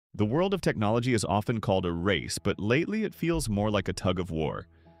The world of technology is often called a race, but lately it feels more like a tug of war.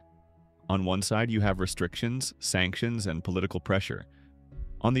 On one side, you have restrictions, sanctions, and political pressure.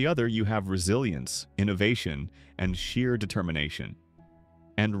 On the other, you have resilience, innovation, and sheer determination.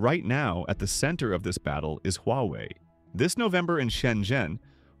 And right now, at the center of this battle is Huawei. This November in Shenzhen,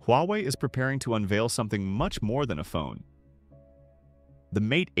 Huawei is preparing to unveil something much more than a phone. The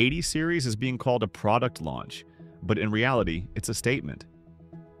Mate 80 series is being called a product launch, but in reality, it's a statement.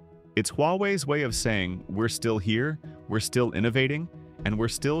 It's Huawei's way of saying, we're still here, we're still innovating, and we're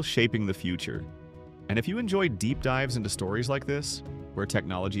still shaping the future. And if you enjoy deep dives into stories like this, where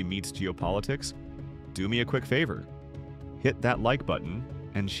technology meets geopolitics, do me a quick favor. Hit that like button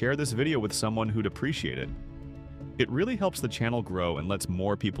and share this video with someone who'd appreciate it. It really helps the channel grow and lets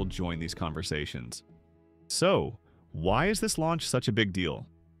more people join these conversations. So, why is this launch such a big deal?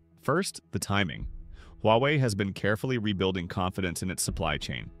 First, the timing. Huawei has been carefully rebuilding confidence in its supply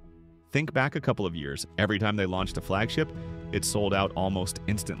chain. Think back a couple of years, every time they launched a flagship, it sold out almost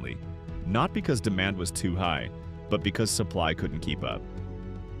instantly. Not because demand was too high, but because supply couldn't keep up.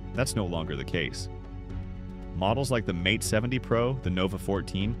 That's no longer the case. Models like the Mate 70 Pro, the Nova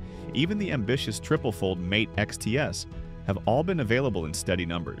 14, even the ambitious triple-fold Mate XTS have all been available in steady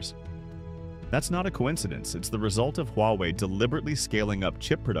numbers. That's not a coincidence, it's the result of Huawei deliberately scaling up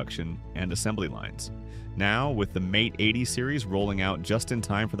chip production and assembly lines. Now, with the Mate 80 series rolling out just in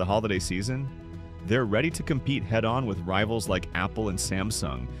time for the holiday season, they're ready to compete head-on with rivals like Apple and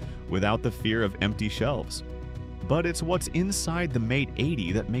Samsung without the fear of empty shelves. But it's what's inside the Mate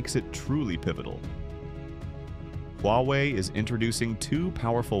 80 that makes it truly pivotal. Huawei is introducing two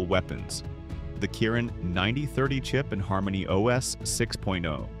powerful weapons, the Kirin 9030 chip and Harmony OS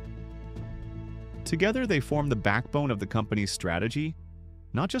 6.0. Together, they form the backbone of the company's strategy,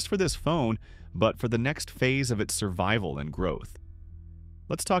 not just for this phone, but for the next phase of its survival and growth.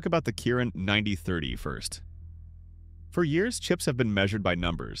 Let's talk about the Kirin 9030 first. For years, chips have been measured by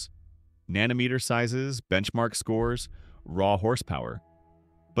numbers: nanometer sizes, benchmark scores, raw horsepower.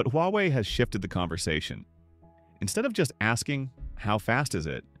 But Huawei has shifted the conversation. Instead of just asking, how fast is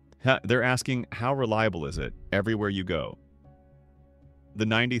it? They're asking, how reliable is it everywhere you go? The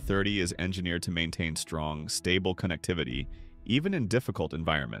 9030 is engineered to maintain strong, stable connectivity, even in difficult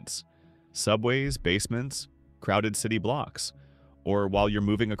environments. Subways, basements, crowded city blocks, or while you're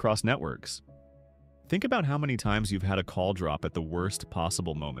moving across networks. Think about how many times you've had a call drop at the worst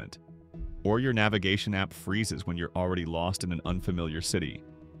possible moment, or your navigation app freezes when you're already lost in an unfamiliar city.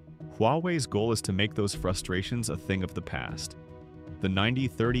 Huawei's goal is to make those frustrations a thing of the past. The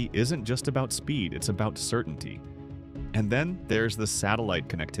 9030 isn't just about speed, it's about certainty. And then there's the satellite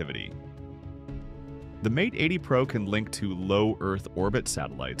connectivity. The Mate 80 Pro can link to low Earth orbit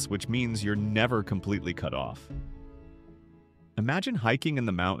satellites, which means you're never completely cut off. Imagine hiking in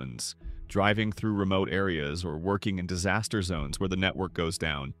the mountains, driving through remote areas, or working in disaster zones where the network goes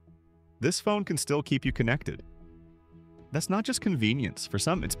down. This phone can still keep you connected. That's not just convenience, for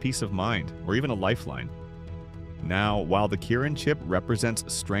some it's peace of mind, or even a lifeline. Now, while the Kirin chip represents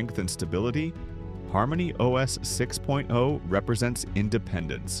strength and stability, Harmony OS 6.0 represents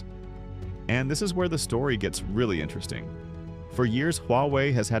independence. And this is where the story gets really interesting. For years,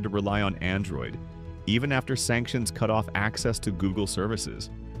 Huawei has had to rely on Android, even after sanctions cut off access to Google services.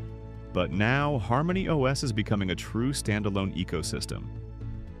 But now, Harmony OS is becoming a true standalone ecosystem.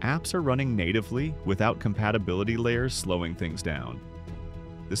 Apps are running natively without compatibility layers slowing things down.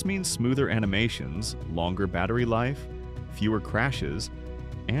 This means smoother animations, longer battery life, fewer crashes,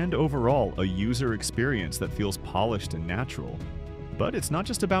 and overall a user experience that feels polished and natural. But it's not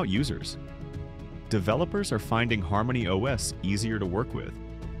just about users. Developers are finding Harmony OS easier to work with.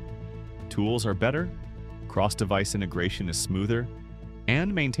 Tools are better, cross-device integration is smoother,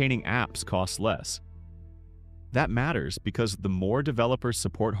 and maintaining apps costs less. That matters because the more developers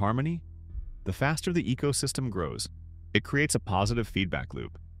support Harmony, the faster the ecosystem grows. It creates a positive feedback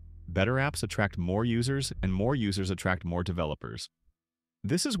loop. Better apps attract more users, and more users attract more developers.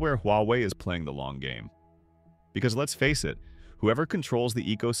 This is where Huawei is playing the long game. Because let's face it, whoever controls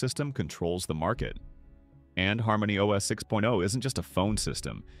the ecosystem controls the market. And Harmony OS 6.0 isn't just a phone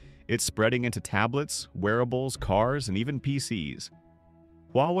system. It's spreading into tablets, wearables, cars, and even PCs.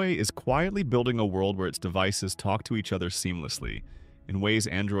 Huawei is quietly building a world where its devices talk to each other seamlessly, in ways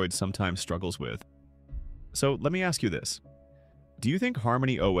Android sometimes struggles with. So let me ask you this. Do you think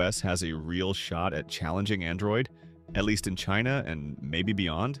Harmony OS has a real shot at challenging Android, at least in China and maybe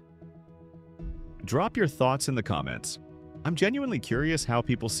beyond? Drop your thoughts in the comments. I'm genuinely curious how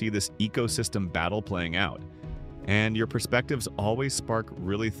people see this ecosystem battle playing out, and your perspectives always spark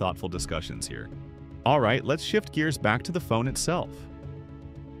really thoughtful discussions here. Alright, let's shift gears back to the phone itself.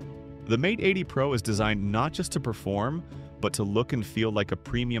 The Mate 80 Pro is designed not just to perform, but to look and feel like a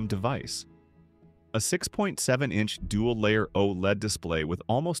premium device. A 6.7-inch dual-layer OLED display with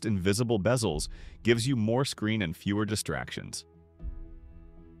almost invisible bezels gives you more screen and fewer distractions.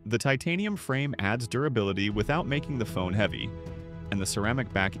 The titanium frame adds durability without making the phone heavy, and the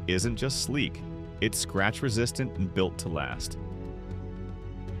ceramic back isn't just sleek, it's scratch-resistant and built to last.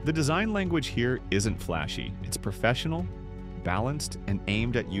 The design language here isn't flashy, it's professional, balanced, and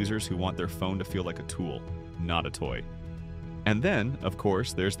aimed at users who want their phone to feel like a tool, not a toy. And then, of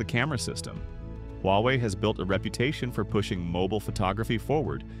course, there's the camera system. Huawei has built a reputation for pushing mobile photography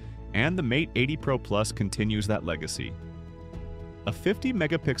forward, and the Mate 80 Pro Plus continues that legacy. A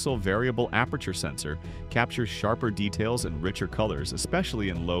 50-megapixel variable aperture sensor captures sharper details and richer colors, especially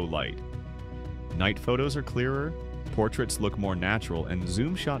in low light. Night photos are clearer, portraits look more natural, and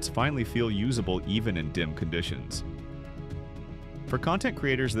zoom shots finally feel usable even in dim conditions. For content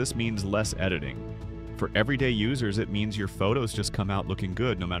creators, this means less editing. For everyday users, it means your photos just come out looking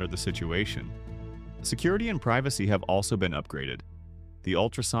good no matter the situation. Security and privacy have also been upgraded. The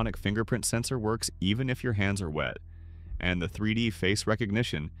ultrasonic fingerprint sensor works even if your hands are wet, and the 3D face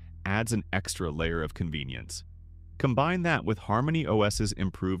recognition adds an extra layer of convenience. Combine that with Harmony OS's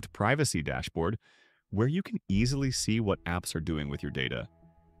improved privacy dashboard, where you can easily see what apps are doing with your data.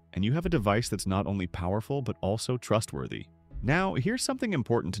 And you have a device that's not only powerful but also trustworthy. Now, here's something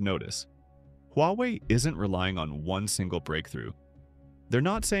important to notice. Huawei isn't relying on one single breakthrough. They're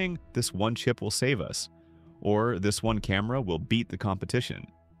not saying this one chip will save us, or this one camera will beat the competition.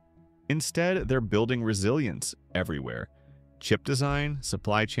 Instead, they're building resilience everywhere. Chip design,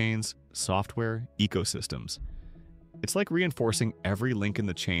 supply chains, software, ecosystems. It's like reinforcing every link in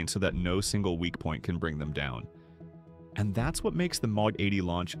the chain so that no single weak point can bring them down. And that's what makes the Mate 80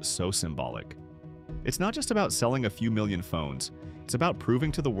 launch so symbolic. It's not just about selling a few million phones. It's about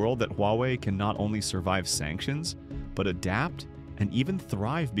proving to the world that Huawei can not only survive sanctions, but adapt and even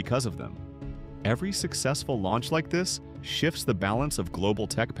thrive because of them. Every successful launch like this shifts the balance of global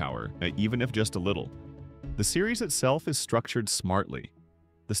tech power, even if just a little. The series itself is structured smartly.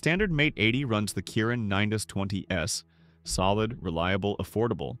 The standard Mate 80 runs the Kirin 920S, solid, reliable,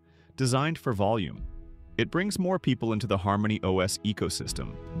 affordable, designed for volume. It brings more people into the Harmony OS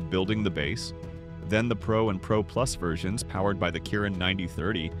ecosystem, building the base. Then the Pro and Pro Plus versions, powered by the Kirin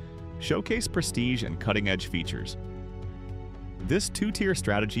 9030, showcase prestige and cutting-edge features. This two-tier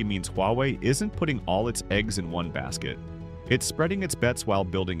strategy means Huawei isn't putting all its eggs in one basket. It's spreading its bets while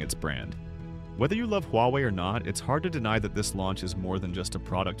building its brand. Whether you love Huawei or not, it's hard to deny that this launch is more than just a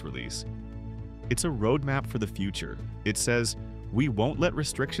product release. It's a roadmap for the future. It says, we won't let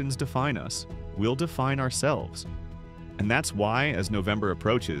restrictions define us. We'll define ourselves. And that's why, as November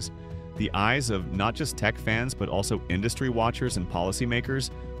approaches, the eyes of not just tech fans but also industry watchers and policymakers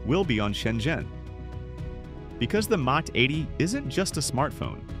will be on Shenzhen. Because the Mate 80 isn't just a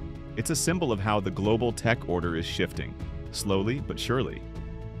smartphone, it's a symbol of how the global tech order is shifting, slowly but surely.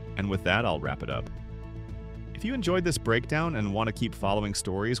 And with that, I'll wrap it up. If you enjoyed this breakdown and want to keep following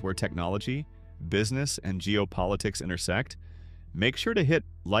stories where technology, business, and geopolitics intersect, make sure to hit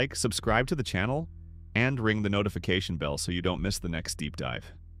like, subscribe to the channel, and ring the notification bell so you don't miss the next deep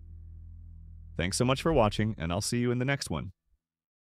dive. Thanks so much for watching, and I'll see you in the next one.